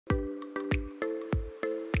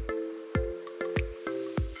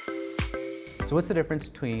So what's the difference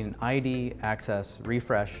between ID, access,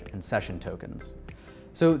 refresh, and session tokens?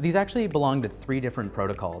 So these actually belong to three different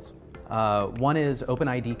protocols. One is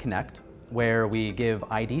OpenID Connect, where we give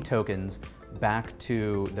ID tokens back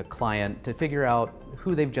to the client to figure out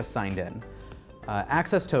who they've just signed in.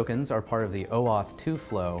 Access tokens are part of the OAuth 2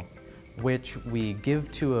 flow, which we give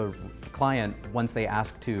to a client once they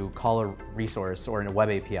ask to call a resource or a web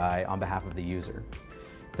API on behalf of the user.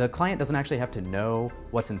 The client doesn't actually have to know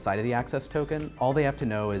what's inside of the access token. All they have to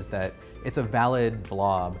know is that it's a valid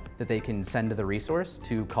blob that they can send to the resource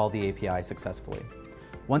to call the API successfully.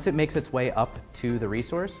 Once it makes its way up to the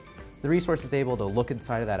resource is able to look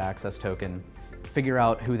inside of that access token, figure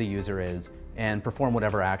out who the user is, and perform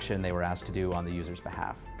whatever action they were asked to do on the user's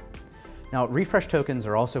behalf. Now, refresh tokens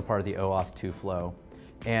are also part of the OAuth 2 flow,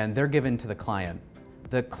 and they're given to the client.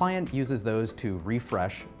 The client uses those to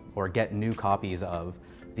refresh or get new copies of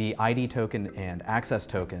the ID token and access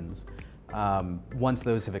tokens once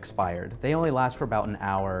those have expired. They only last for about an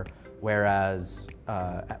hour, whereas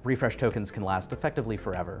refresh tokens can last effectively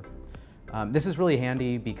forever. This is really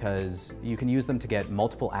handy because you can use them to get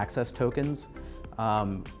multiple access tokens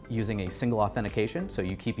using a single authentication. So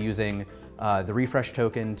you keep using the refresh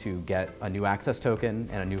token to get a new access token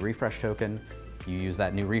and a new refresh token. You use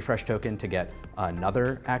that new refresh token to get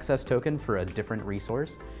another access token for a different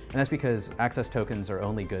resource. And that's because access tokens are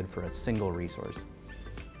only good for a single resource.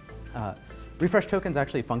 Refresh tokens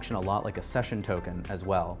actually function a lot like a session token as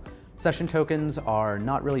well. Session tokens are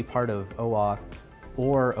not really part of OAuth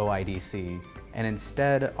or OIDC, and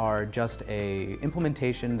instead are just an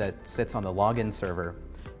implementation that sits on the login server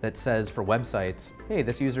that says for websites, hey,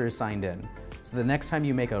 this user is signed in. So the next time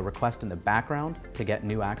you make a request in the background to get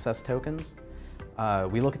new access tokens,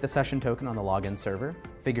 we look at the session token on the login server,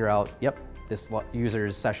 figure out, yep, this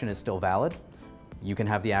user's session is still valid, you can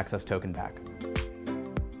have the access token back.